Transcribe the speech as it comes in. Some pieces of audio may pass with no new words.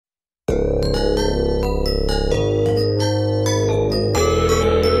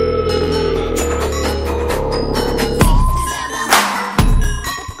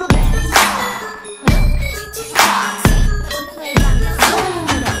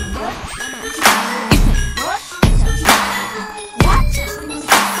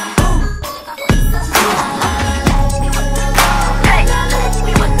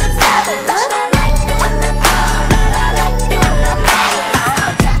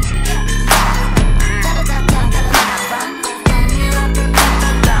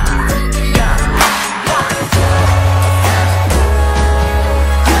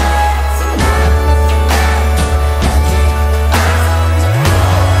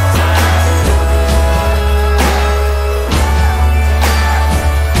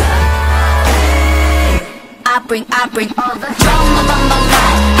I bring all the drama on my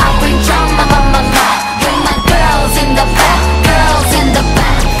life. I bring drama on my life. Bring my girls in the back, girls in the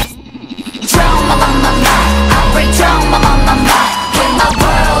back. Drama on my life. I bring drama on my life. Bring my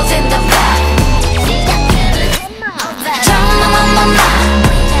world in the back. Drama on my life.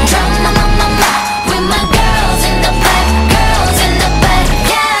 Drama on my life. With my girls in the back, girls in the back.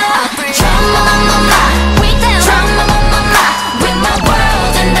 Yeah. I bring drama on my life. Drama on my life. With my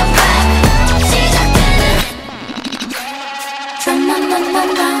world in the back.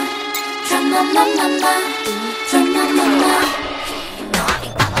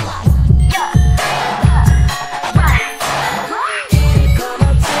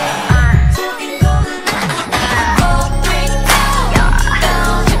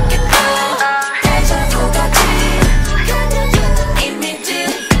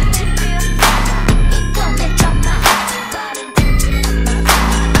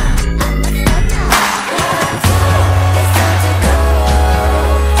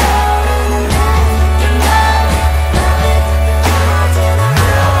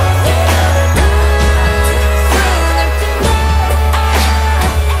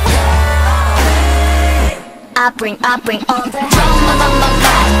 I bring all the drama on my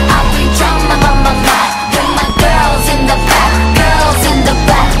life. I bring drama on my life. Bring my girls in the back, girls in the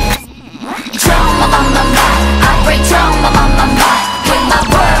back. Drama on my life. I bring drama on my life. Bring my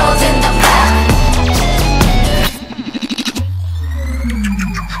world in the back.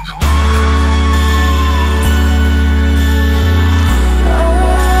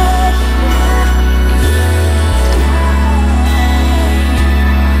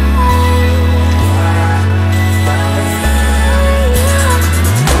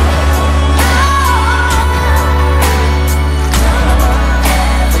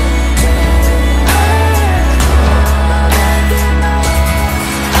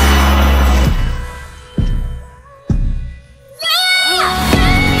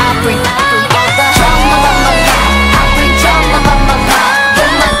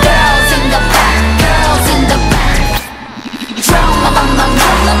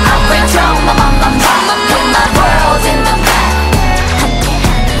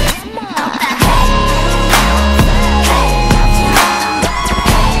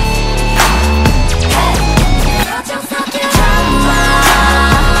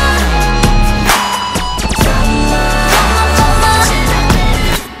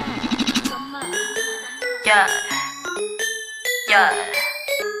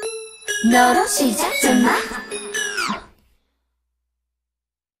 너로 시작됐나?